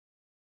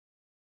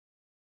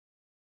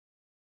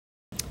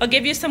I'll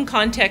give you some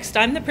context.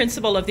 I'm the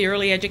principal of the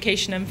Early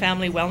Education and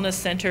Family Wellness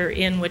Center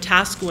in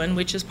Wetaskiwin,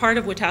 which is part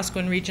of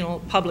Wetaskiwin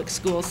Regional Public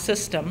Schools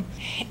system.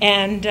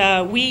 And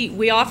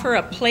we offer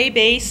a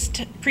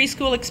play-based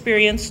preschool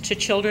experience to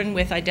children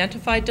with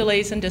identified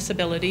delays and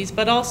disabilities,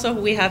 but also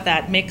we have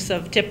that mix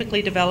of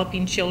typically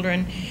developing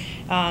children,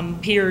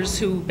 peers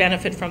who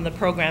benefit from the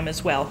program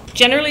as well.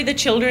 Generally, the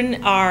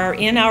children are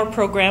in our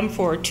program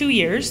for 2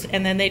 years,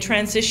 and then they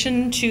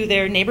transition to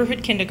their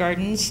neighborhood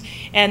kindergartens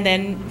and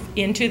then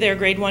into their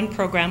grade 1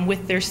 program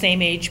with their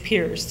same age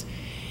peers.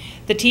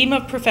 The team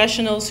of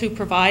professionals who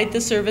provide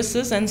the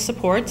services and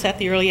supports at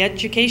the Early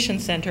Education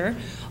Center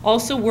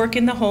also work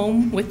in the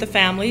home with the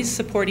families,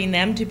 supporting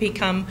them to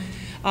become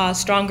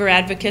stronger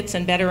advocates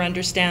and better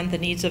understand the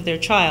needs of their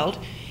child.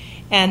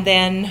 And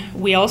then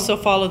we also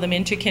follow them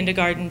into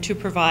kindergarten to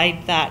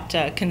provide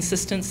that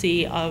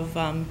consistency of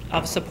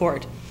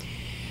support.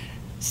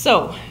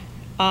 So,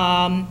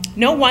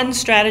 no one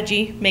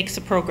strategy makes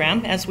a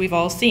program, as we've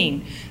all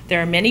seen.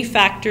 There are many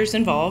factors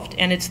involved,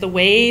 and it's the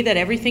way that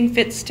everything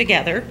fits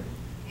together,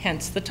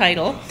 hence the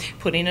title,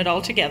 putting it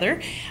all together,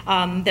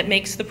 that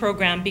makes the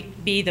program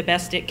be the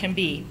best it can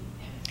be.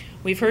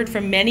 We've heard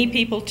from many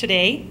people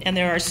today, and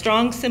there are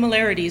strong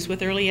similarities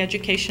with early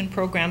education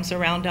programs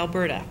around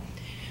Alberta.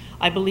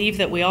 I believe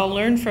that we all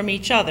learn from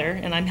each other,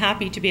 and I'm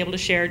happy to be able to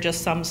share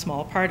just some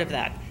small part of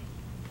that.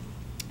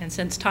 And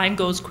since time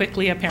goes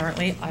quickly,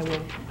 apparently, I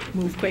will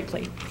move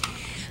quickly.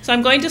 So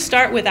I'm going to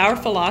start with our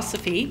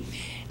philosophy.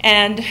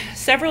 And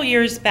several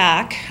years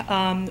back,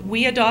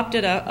 we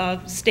adopted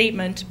a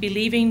statement,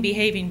 believing,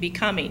 behaving,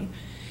 becoming.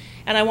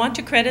 And I want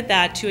to credit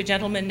that to a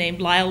gentleman named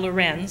Lyle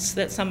Lorenz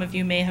that some of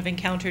you may have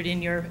encountered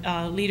in your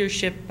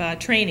leadership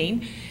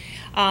training.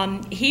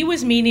 He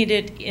was meaning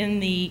it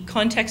in the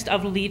context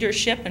of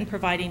leadership and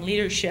providing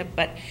leadership,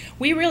 but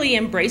we really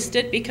embraced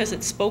it because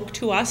it spoke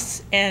to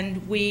us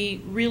and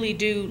we really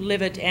do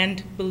live it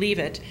and believe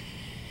it.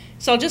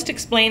 So I'll just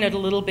explain it a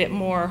little bit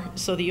more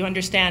so that you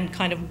understand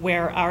kind of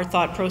where our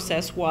thought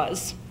process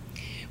was.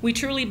 We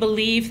truly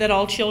believe that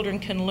all children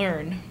can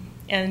learn,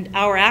 and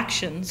our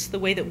actions, the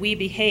way that we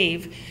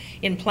behave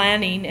in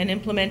planning and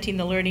implementing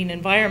the learning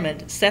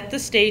environment, set the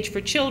stage for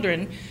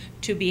children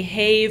to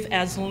behave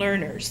as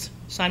learners.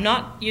 So I'm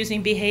not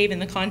using behave in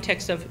the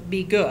context of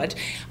be good.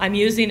 I'm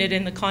using it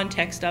in the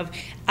context of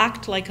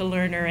act like a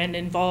learner and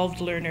involved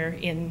learner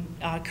in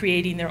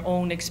creating their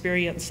own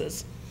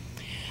experiences.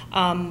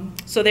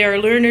 So they are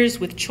learners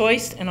with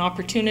choice and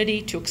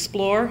opportunity to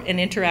explore and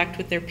interact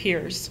with their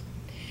peers.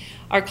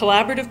 Our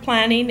collaborative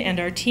planning and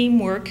our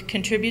teamwork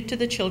contribute to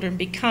the children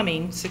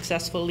becoming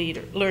successful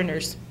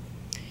learners.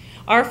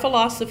 Our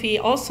philosophy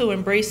also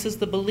embraces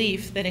the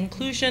belief that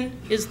inclusion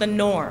is the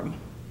norm.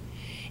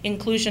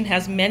 Inclusion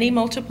has many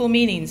multiple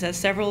meanings, as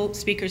several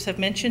speakers have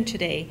mentioned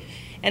today,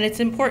 and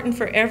it's important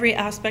for every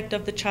aspect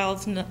of the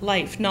child's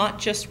life, not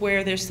just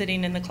where they're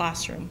sitting in the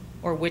classroom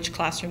or which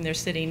classroom they're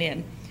sitting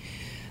in.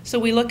 So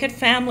we look at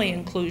family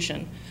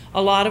inclusion.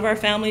 A lot of our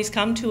families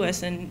come to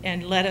us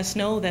and let us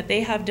know that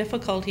they have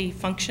difficulty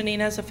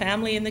functioning as a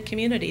family in the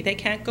community. They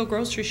can't go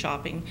grocery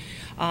shopping.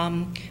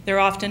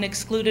 They're often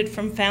excluded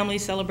from family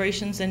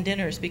celebrations and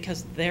dinners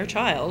because their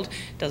child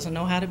doesn't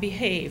know how to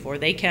behave or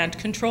they can't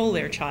control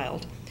their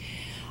child.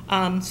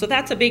 So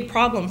that's a big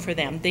problem for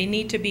them. They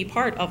need to be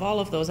part of all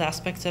of those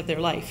aspects of their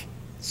life.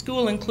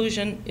 School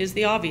inclusion is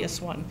the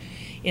obvious one.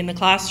 In the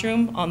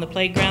classroom, on the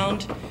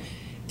playground,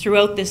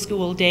 throughout the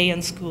school day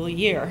and school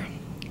year.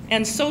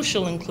 And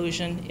social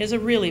inclusion is a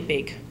really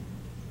big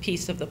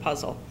piece of the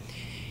puzzle.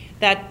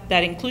 That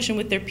inclusion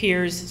with their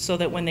peers so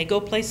that when they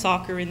go play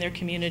soccer in their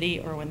community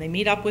or when they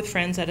meet up with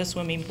friends at a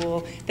swimming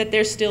pool, that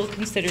they're still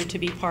considered to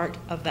be part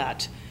of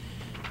that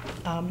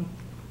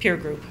peer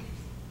group.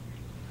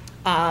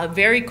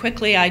 Very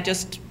quickly, I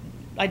just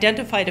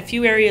identified a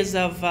few areas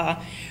of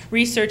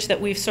research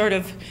that we've sort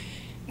of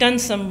done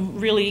some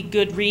really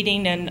good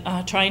reading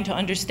and trying to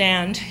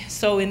understand.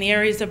 So in the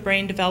areas of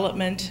brain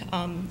development,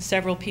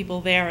 several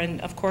people there,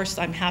 and of course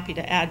I'm happy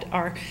to add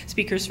our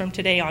speakers from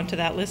today onto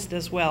that list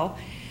as well.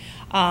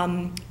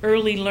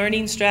 Early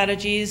learning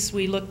strategies,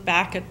 we look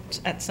back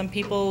at some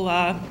people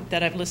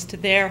that I've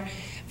listed there.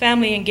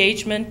 Family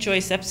engagement,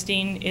 Joyce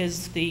Epstein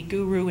is the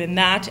guru in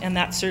that, and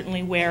that's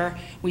certainly where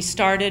we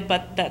started,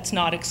 but that's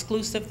not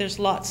exclusive. There's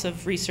lots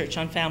of research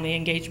on family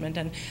engagement,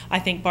 and I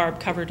think Barb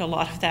covered a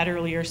lot of that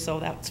earlier, so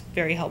that's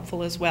very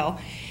helpful as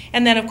well.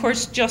 And then, of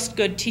course, just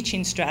good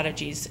teaching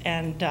strategies,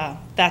 and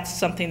that's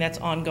something that's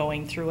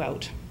ongoing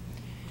throughout.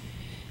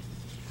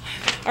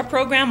 Our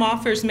program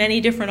offers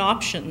many different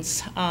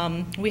options.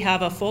 We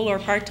have a full or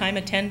part-time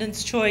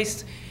attendance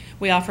choice.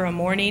 We offer a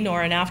morning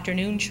or an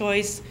afternoon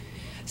choice.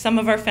 Some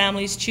of our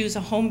families choose a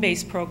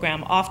home-based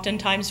program,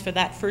 oftentimes for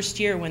that first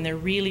year when they're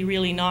really,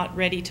 really not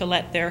ready to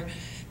let their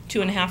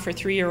 2.5 or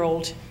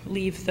 3-year-old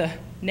leave the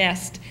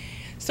nest.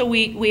 So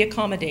we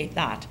accommodate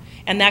that.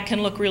 And that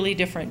can look really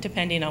different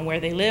depending on where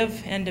they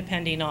live and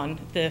depending on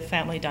the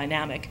family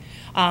dynamic.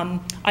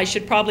 I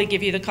should probably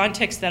give you the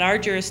context that our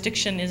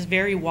jurisdiction is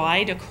very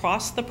wide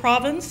across the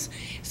province.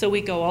 So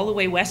we go all the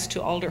way west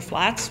to Alder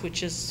Flats,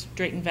 which is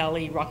Drayton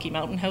Valley, Rocky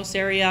Mountain House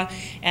area,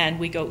 and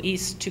we go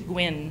east to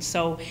Gwyn.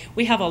 So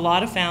we have a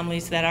lot of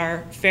families that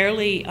are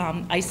fairly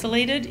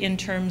isolated in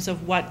terms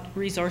of what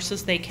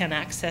resources they can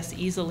access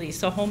easily.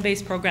 So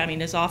home-based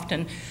programming is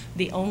often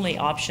the only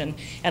option,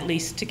 at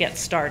least to get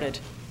started.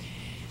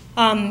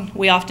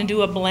 We often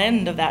do a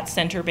blend of that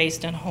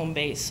center-based and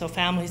home-based, so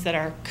families that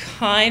are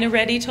kind of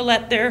ready to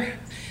let their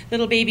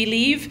little baby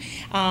leave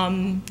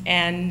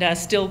and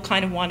still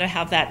kind of want to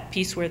have that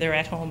piece where they're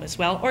at home as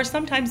well. Or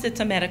sometimes it's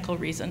a medical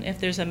reason. If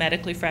there's a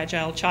medically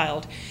fragile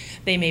child,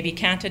 they maybe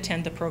can't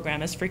attend the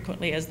program as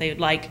frequently as they would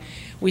like.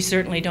 We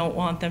certainly don't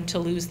want them to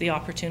lose the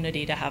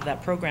opportunity to have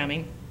that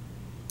programming.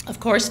 Of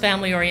course,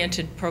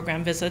 family-oriented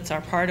program visits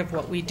are part of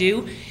what we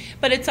do,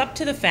 but it's up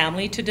to the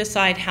family to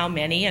decide how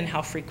many and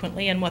how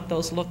frequently and what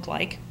those look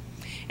like.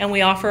 And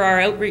we offer our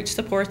outreach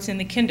supports in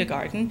the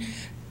kindergarten.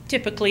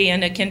 Typically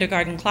in a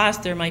kindergarten class,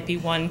 there might be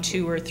 1,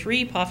 2, or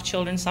 3 POF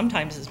children,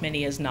 sometimes as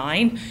many as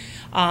 9.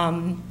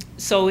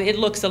 So it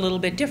looks a little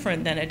bit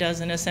different than it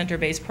does in a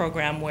center-based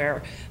program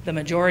where the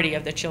majority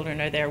of the children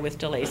are there with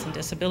delays and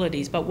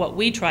disabilities. But what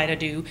we try to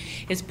do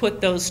is put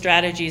those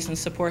strategies and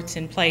supports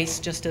in place,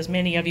 just as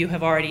many of you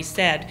have already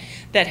said,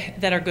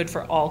 that are good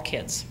for all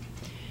kids.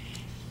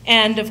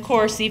 And of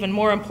course, even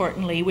more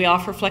importantly, we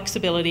offer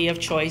flexibility of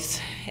choice,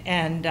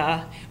 and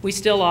we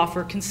still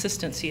offer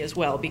consistency as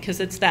well, because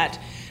it's that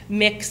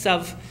mix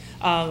of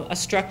a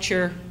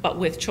structure, but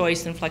with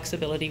choice and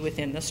flexibility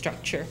within the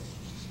structure.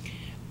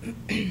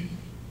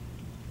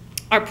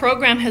 Our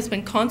program has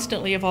been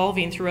constantly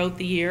evolving throughout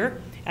the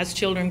year as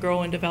children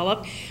grow and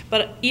develop,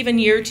 but even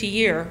year to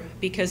year,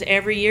 because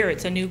every year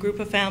it's a new group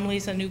of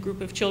families, a new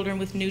group of children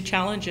with new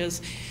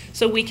challenges.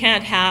 So we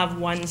can't have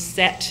one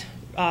set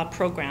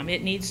program.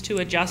 It needs to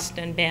adjust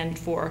and bend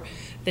for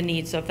the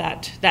needs of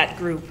that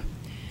group.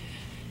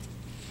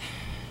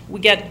 We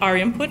get our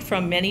input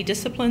from many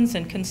disciplines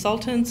and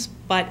consultants,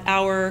 but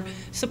our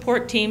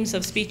support teams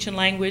of speech and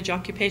language,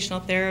 occupational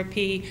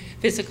therapy,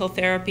 physical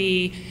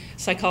therapy,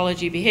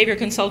 psychology, behavior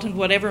consultant,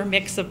 whatever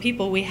mix of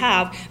people we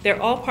have, they're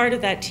all part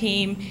of that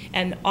team.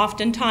 And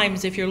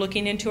oftentimes, if you're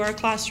looking into our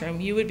classroom,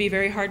 you would be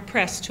very hard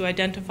pressed to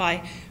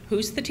identify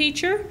who's the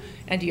teacher,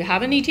 and do you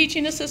have any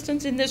teaching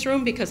assistants in this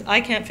room, because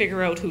I can't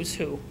figure out who's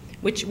who,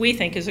 which we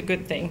think is a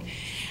good thing.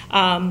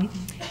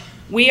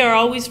 We are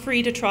always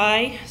free to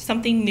try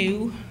something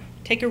new,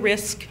 take a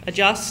risk,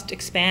 adjust,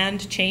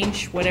 expand,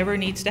 change, whatever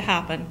needs to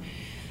happen.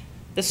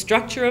 The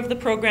structure of the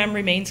program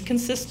remains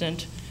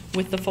consistent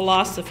with the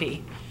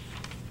philosophy,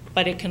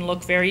 but it can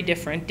look very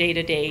different day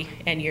to day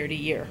and year to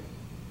year.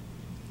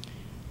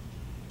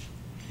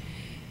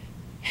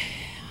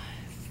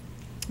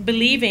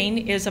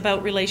 Believing is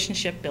about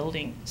relationship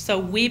building. So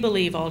we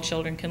believe all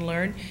children can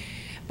learn,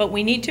 but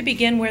we need to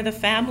begin where the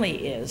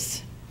family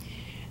is.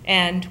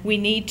 And we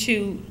need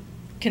to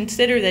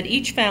consider that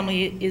each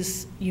family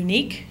is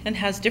unique and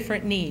has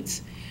different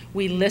needs.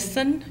 We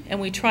listen and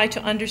we try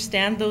to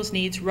understand those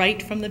needs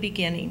right from the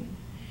beginning.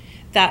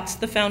 That's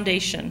the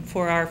foundation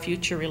for our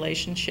future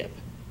relationship.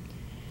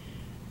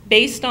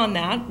 Based on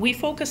that, we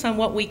focus on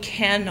what we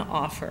can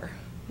offer.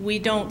 We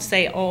don't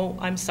say, oh,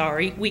 I'm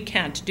sorry, we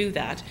can't do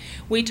that.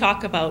 We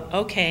talk about,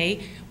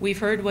 okay, we've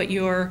heard what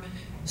your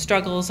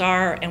struggles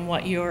are and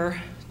what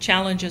your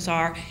challenges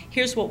are.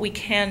 Here's what we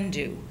can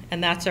do,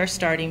 and that's our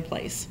starting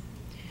place.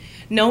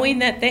 Knowing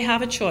that they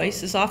have a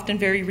choice is often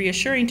very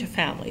reassuring to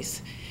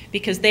families,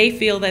 because they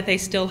feel that they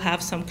still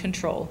have some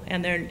control,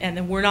 and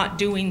then we're not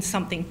doing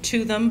something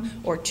to them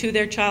or to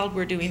their child,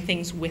 we're doing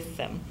things with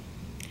them.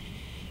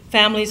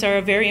 Families are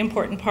a very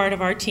important part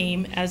of our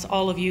team, as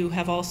all of you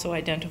have also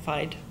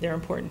identified they're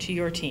important to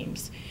your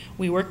teams.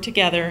 We work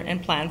together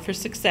and plan for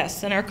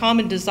success, and our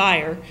common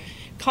desire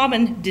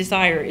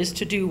is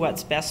to do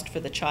what's best for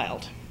the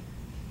child.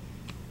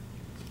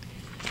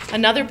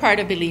 Another part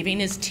of believing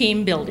is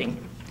team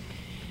building.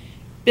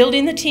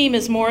 Building the team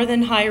is more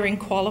than hiring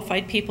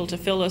qualified people to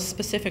fill a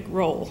specific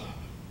role.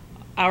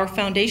 Our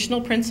foundational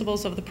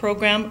principles of the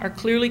program are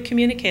clearly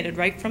communicated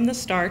right from the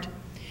start,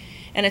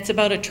 and it's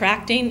about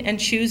attracting and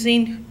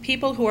choosing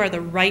people who are the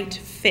right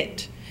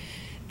fit.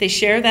 They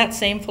share that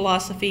same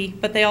philosophy,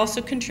 but they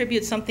also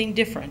contribute something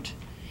different.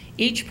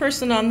 Each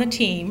person on the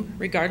team,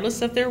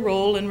 regardless of their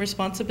role and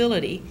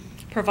responsibility,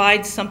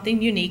 provides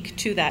something unique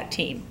to that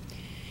team.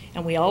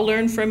 And we all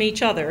learn from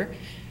each other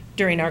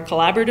during our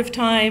collaborative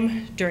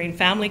time, during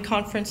family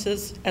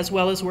conferences, as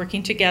well as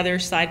working together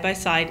side by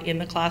side in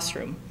the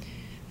classroom.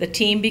 The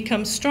team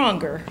becomes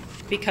stronger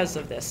because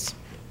of this.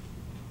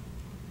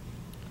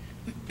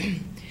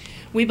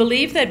 We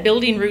believe that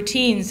building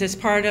routines is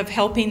part of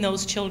helping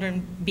those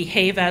children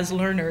behave as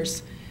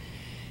learners.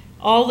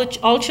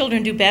 All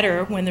children do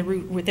better when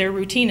their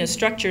routine is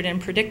structured and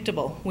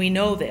predictable. We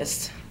know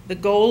this. The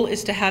goal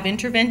is to have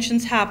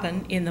interventions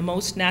happen in the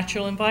most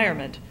natural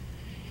environment.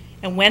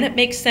 And when it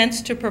makes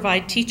sense to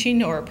provide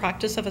teaching or a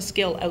practice of a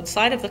skill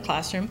outside of the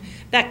classroom,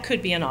 that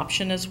could be an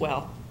option as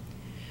well.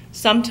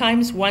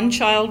 Sometimes one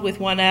child with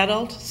one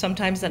adult,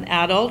 sometimes an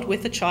adult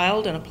with a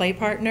child and a play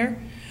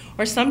partner,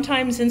 or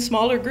sometimes in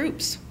smaller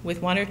groups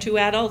with 1 or 2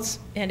 adults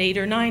and 8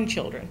 or 9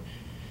 children.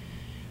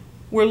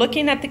 We're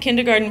looking at the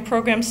kindergarten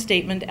program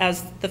statement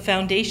as the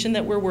foundation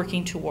that we're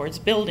working towards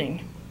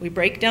building. We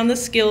break down the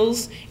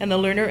skills and the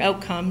learner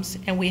outcomes,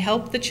 and we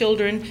help the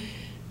children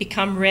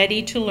become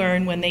ready to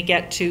learn when they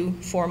get to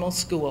formal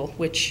school,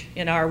 which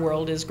in our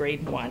world is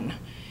grade 1.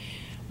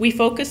 We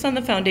focus on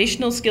the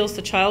foundational skills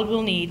the child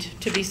will need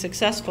to be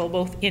successful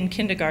both in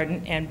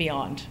kindergarten and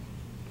beyond.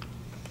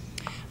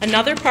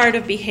 Another part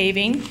of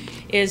behaving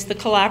is the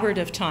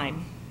collaborative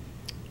time.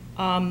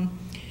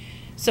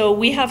 So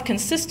we have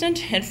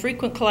consistent and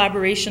frequent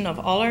collaboration of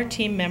all our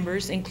team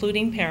members,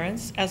 including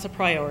parents, as a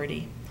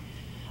priority.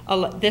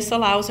 This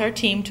allows our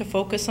team to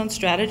focus on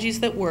strategies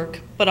that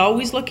work, but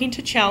always looking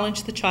to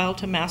challenge the child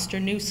to master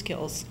new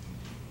skills.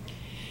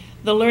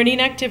 The learning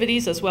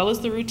activities, as well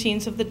as the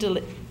routines of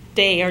the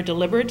day, are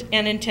deliberate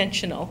and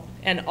intentional,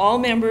 and all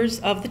members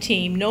of the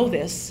team know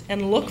this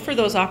and look for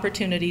those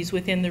opportunities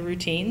within the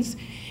routines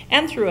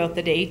and throughout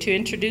the day to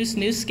introduce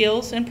new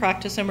skills and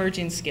practice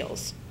emerging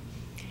skills.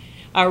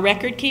 Our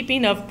record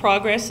keeping of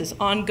progress is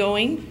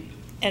ongoing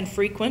and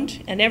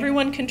frequent, and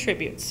everyone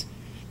contributes.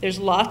 There's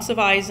lots of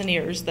eyes and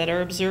ears that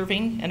are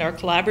observing, and our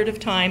collaborative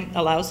time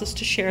allows us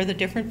to share the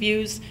different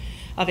views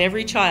of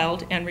every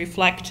child and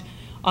reflect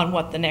on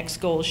what the next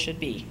goals should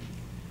be.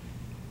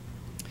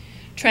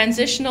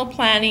 Transitional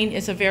planning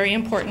is a very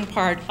important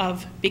part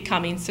of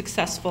becoming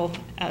successful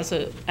as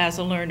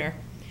a learner.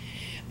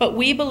 But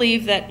we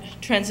believe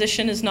that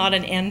transition is not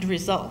an end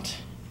result.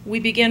 We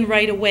begin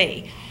right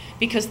away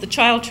because the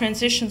child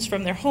transitions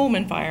from their home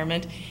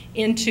environment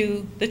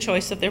into the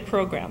choice of their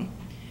program.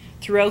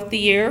 Throughout the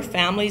year,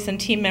 families and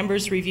team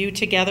members review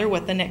together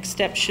what the next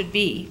step should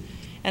be,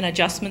 and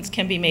adjustments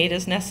can be made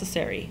as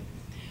necessary.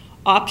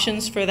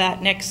 Options for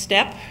that next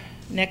step,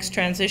 next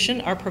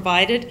transition, are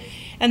provided,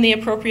 and the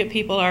appropriate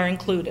people are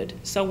included.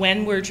 So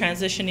when we're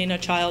transitioning a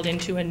child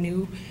into a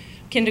new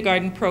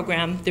kindergarten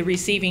program, the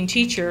receiving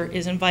teacher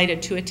is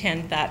invited to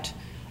attend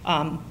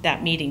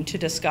that meeting to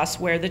discuss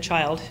where the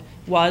child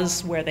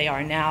was, where they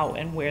are now,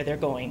 and where they're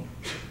going.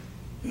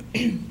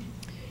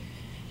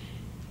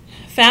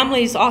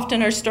 Families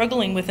often are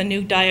struggling with a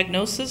new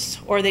diagnosis,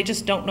 or they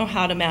just don't know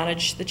how to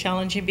manage the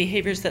challenging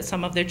behaviors that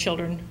some of their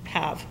children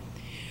have.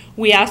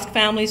 We ask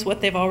families what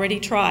they've already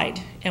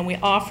tried, and we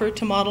offer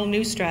to model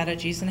new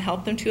strategies and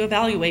help them to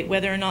evaluate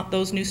whether or not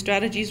those new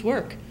strategies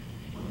work.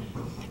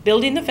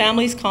 Building the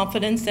family's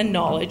confidence and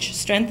knowledge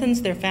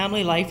strengthens their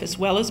family life as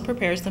well as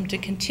prepares them to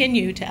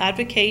continue to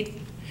advocate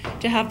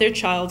to have their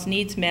child's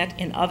needs met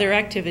in other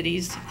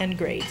activities and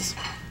grades.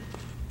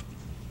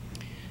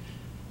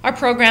 Our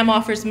program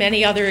offers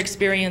many other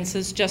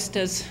experiences, just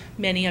as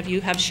many of you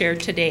have shared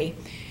today.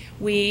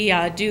 We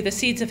do the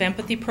Seeds of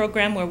Empathy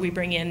program, where we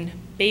bring in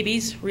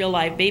babies, real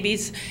live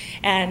babies,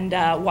 and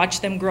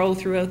watch them grow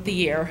throughout the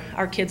year.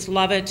 Our kids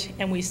love it,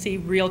 and we see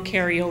real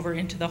carryover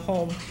into the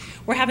home.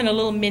 We're having a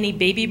little mini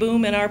baby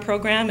boom in our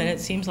program, and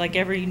it seems like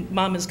every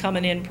mom is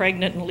coming in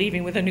pregnant and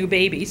leaving with a new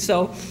baby,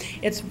 so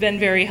it's been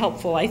very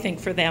helpful, I think,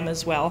 for them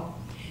as well.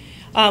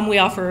 We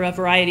offer a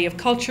variety of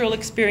cultural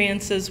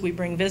experiences. We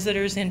bring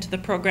visitors into the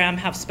program,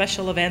 have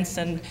special events,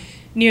 and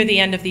near the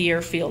end of the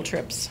year, field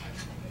trips.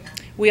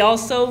 We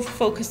also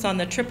focus on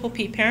the Triple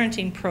P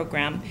parenting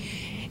program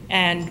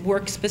and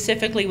work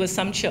specifically with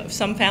some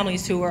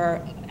families who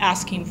are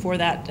asking for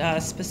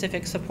that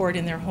specific support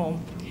in their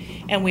home.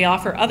 And we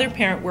offer other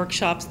parent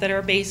workshops that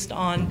are based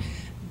on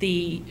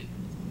the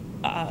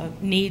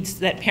needs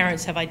that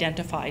parents have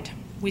identified.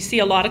 We see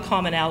a lot of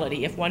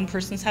commonality. If one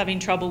person's having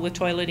trouble with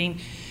toileting,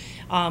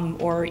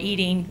 or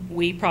eating,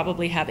 we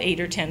probably have 8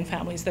 or 10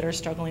 families that are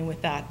struggling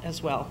with that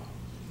as well.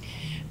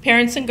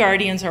 Parents and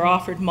guardians are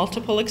offered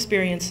multiple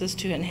experiences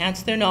to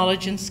enhance their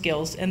knowledge and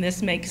skills, and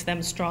this makes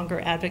them stronger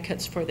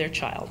advocates for their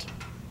child.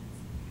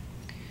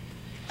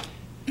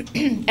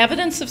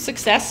 Evidence of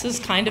success is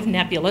kind of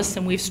nebulous,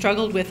 and we've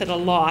struggled with it a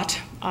lot.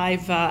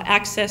 I've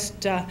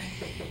accessed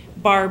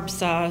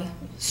Barb's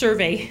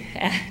survey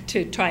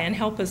to try and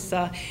help us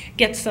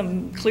get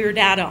some clear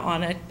data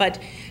on it, but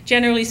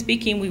generally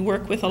speaking, we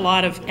work with a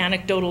lot of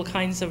anecdotal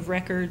kinds of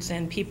records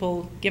and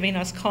people giving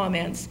us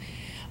comments.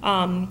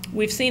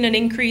 We've seen an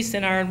increase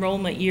in our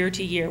enrollment year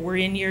to year. We're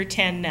in year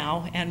 10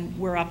 now, and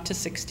we're up to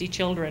 60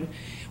 children.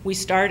 We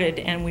started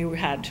and we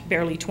had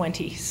barely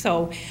 20.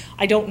 So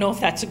I don't know if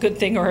that's a good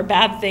thing or a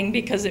bad thing,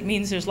 because it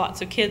means there's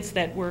lots of kids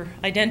that we're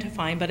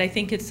identifying, but I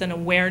think it's an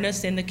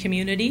awareness in the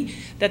community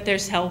that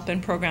there's help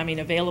and programming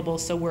available.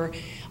 So we're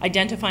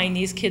identifying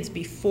these kids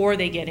before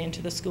they get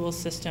into the school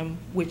system,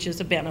 which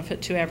is a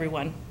benefit to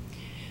everyone.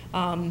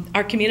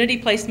 Our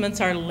community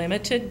placements are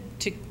limited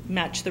to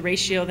match the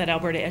ratio that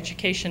Alberta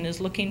Education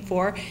is looking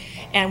for,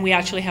 and we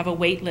actually have a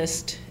wait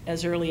list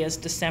as early as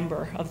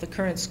December of the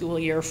current school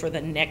year for the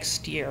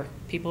next year.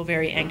 People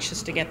very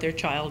anxious to get their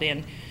child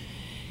in.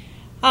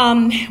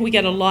 We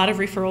get a lot of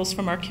referrals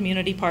from our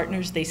community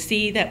partners. They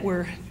see that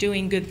we're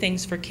doing good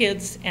things for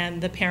kids,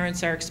 and the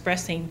parents are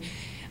expressing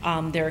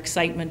their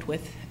excitement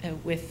with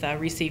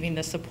receiving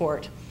the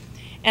support.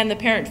 And the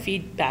parent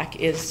feedback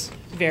is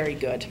very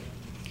good.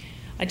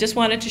 I just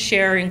wanted to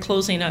share in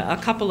closing a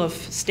couple of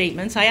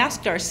statements. I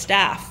asked our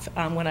staff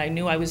when I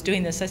knew I was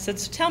doing this, I said,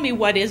 so tell me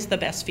what is the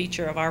best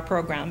feature of our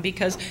program,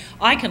 because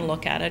I can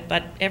look at it,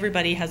 but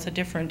everybody has a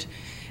different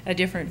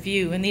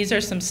view. And these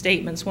are some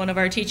statements. One of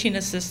our teaching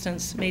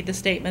assistants made the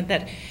statement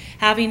that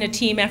having a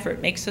team effort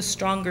makes us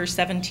stronger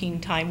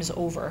 17 times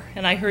over.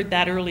 And I heard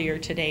that earlier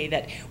today,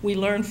 that we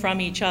learn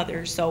from each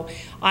other. So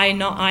I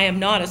am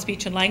not a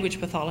speech and language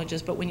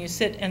pathologist, but when you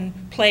sit and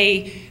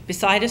play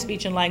beside a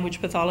speech and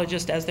language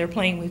pathologist as they're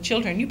playing with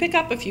children, you pick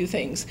up a few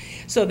things.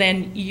 So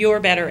then you're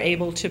better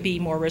able to be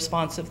more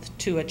responsive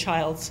to a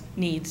child's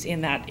needs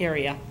in that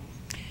area.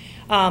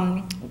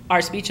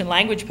 Our speech and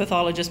language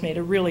pathologist made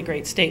a really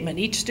great statement.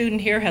 Each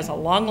student here has a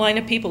long line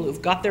of people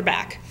who've got their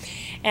back.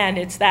 And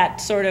it's that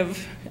sort of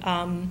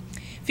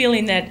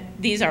feeling that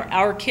these are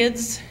our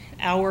kids,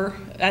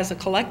 as a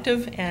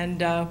collective,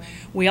 and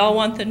we all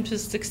want them to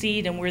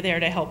succeed, and we're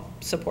there to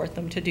help support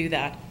them to do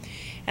that.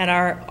 And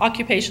our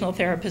occupational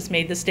therapist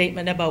made the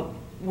statement about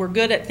we're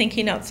good at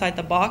thinking outside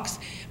the box,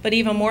 but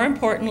even more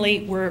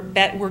importantly, we're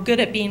good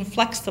at being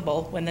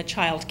flexible when the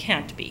child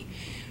can't be.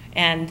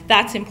 And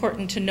that's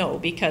important to know,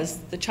 because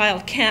the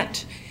child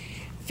can't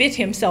fit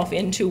himself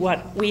into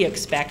what we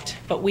expect,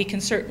 but we can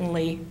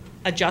certainly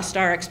adjust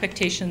our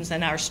expectations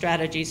and our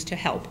strategies to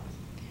help.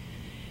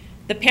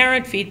 The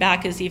parent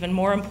feedback is even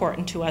more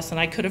important to us, and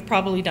I could have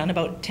probably done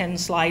about 10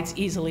 slides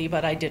easily,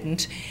 but I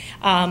didn't.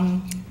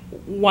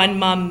 One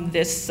mom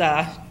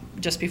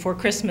just before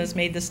Christmas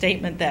made the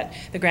statement that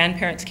the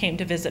grandparents came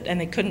to visit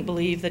and they couldn't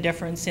believe the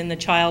difference in the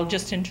child,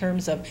 just in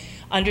terms of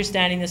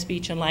understanding the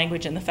speech and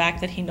language and the fact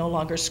that he no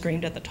longer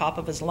screamed at the top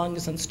of his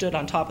lungs and stood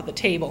on top of the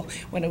table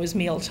when it was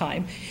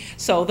mealtime.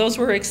 So those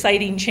were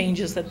exciting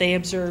changes that they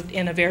observed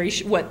in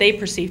what they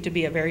perceived to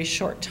be a very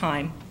short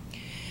time.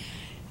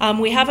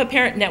 We have a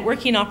parent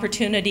networking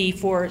opportunity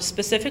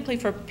specifically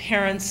for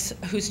parents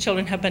whose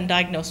children have been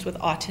diagnosed with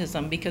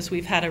autism, because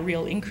we've had a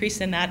real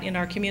increase in that in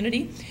our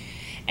community.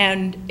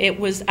 And it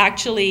was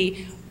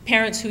actually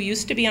parents who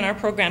used to be in our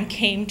program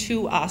came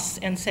to us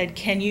and said,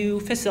 can you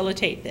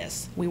facilitate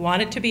this? We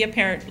want it to be a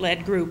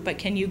parent-led group, but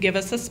can you give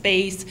us a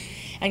space,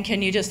 and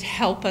can you just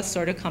help us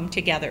sort of come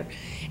together?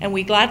 And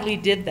we gladly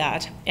did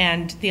that.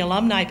 And the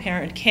alumni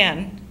parent,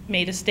 Ken,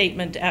 made a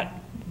statement at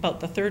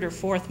about the 3rd or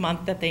 4th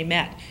month that they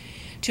met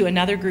to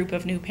another group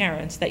of new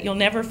parents that you'll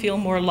never feel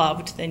more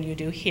loved than you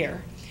do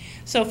here.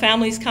 So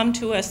families come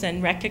to us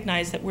and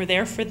recognize that we're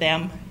there for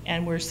them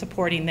and we're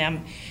supporting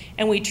them,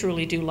 and we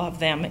truly do love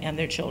them and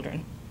their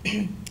children.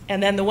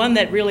 And then the one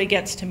that really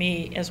gets to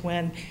me is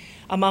when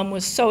a mom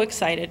was so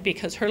excited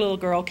because her little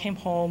girl came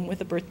home with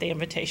a birthday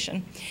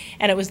invitation.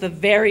 And it was the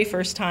very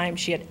first time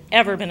she had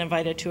ever been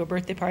invited to a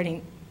birthday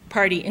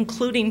party,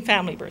 including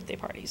family birthday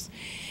parties.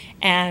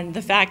 And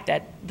the fact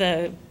that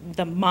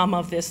the mom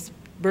of this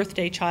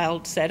birthday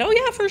child said, oh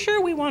yeah, for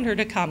sure, we want her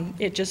to come.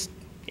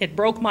 It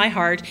broke my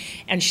heart,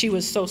 and she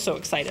was so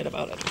excited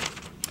about it.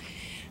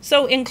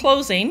 So in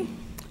closing,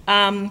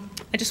 I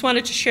just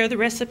wanted to share the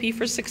recipe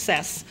for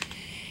success.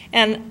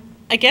 And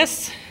I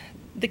guess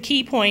the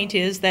key point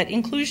is that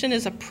inclusion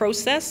is a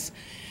process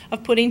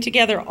of putting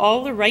together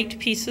all the right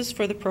pieces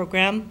for the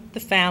program, the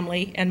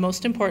family, and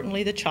most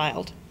importantly, the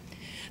child.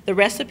 The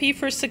recipe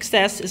for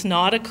success is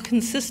not a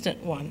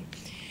consistent one.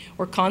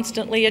 We're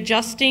constantly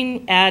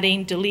adjusting,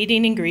 adding,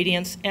 deleting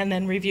ingredients, and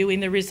then reviewing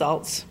the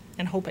results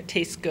and hope it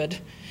tastes good.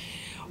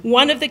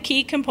 One of the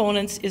key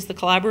components is the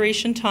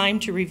collaboration time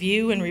to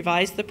review and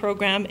revise the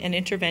program and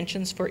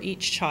interventions for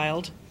each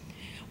child.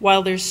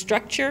 While there's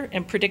structure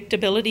and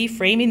predictability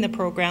framing the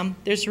program,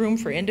 there's room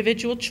for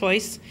individual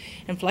choice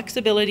and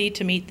flexibility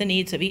to meet the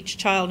needs of each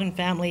child and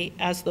family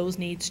as those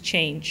needs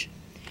change.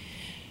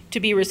 To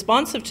be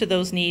responsive to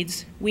those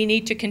needs, we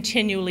need to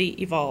continually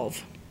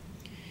evolve.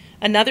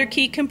 Another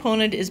key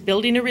component is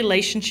building a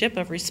relationship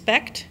of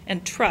respect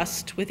and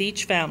trust with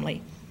each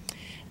family,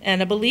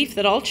 and a belief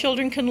that all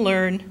children can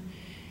learn,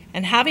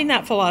 and having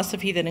that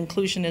philosophy that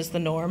inclusion is the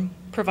norm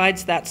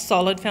provides that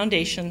solid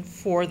foundation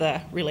for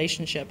the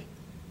relationship.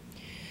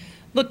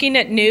 Looking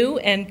at new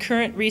and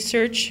current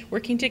research,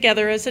 working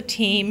together as a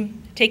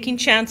team, taking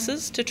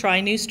chances to try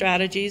new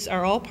strategies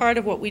are all part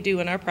of what we do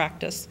in our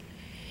practice.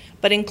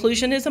 But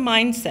inclusion is a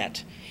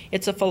mindset.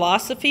 It's a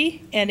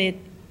philosophy, and it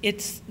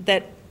is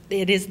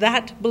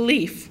that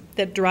belief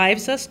that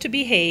drives us to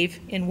behave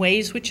in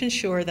ways which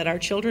ensure that our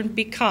children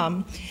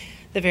become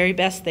the very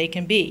best they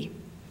can be.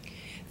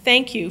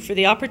 Thank you for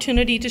the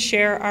opportunity to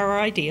share our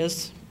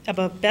ideas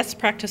about best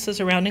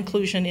practices around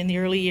inclusion in the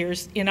early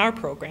years in our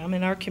program,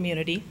 in our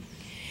community.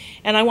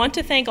 And I want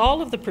to thank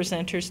all of the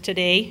presenters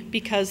today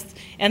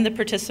and the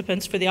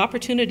participants for the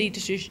opportunity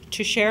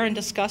to share and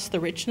discuss the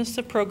richness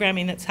of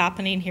programming that's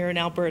happening here in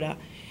Alberta.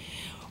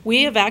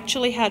 We have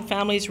actually had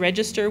families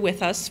register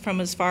with us from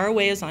as far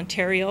away as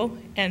Ontario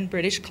and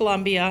British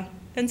Columbia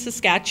and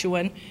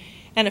Saskatchewan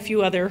and a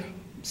few other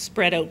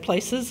spread out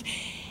places.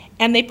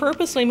 And they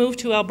purposely moved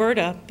to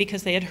Alberta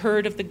because they had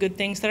heard of the good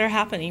things that are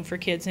happening for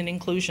kids in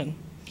inclusion.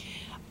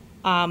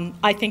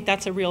 I think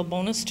that's a real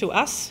bonus to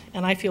us,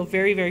 and I feel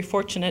very, very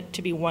fortunate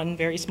to be one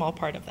very small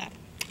part of that.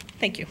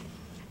 Thank you.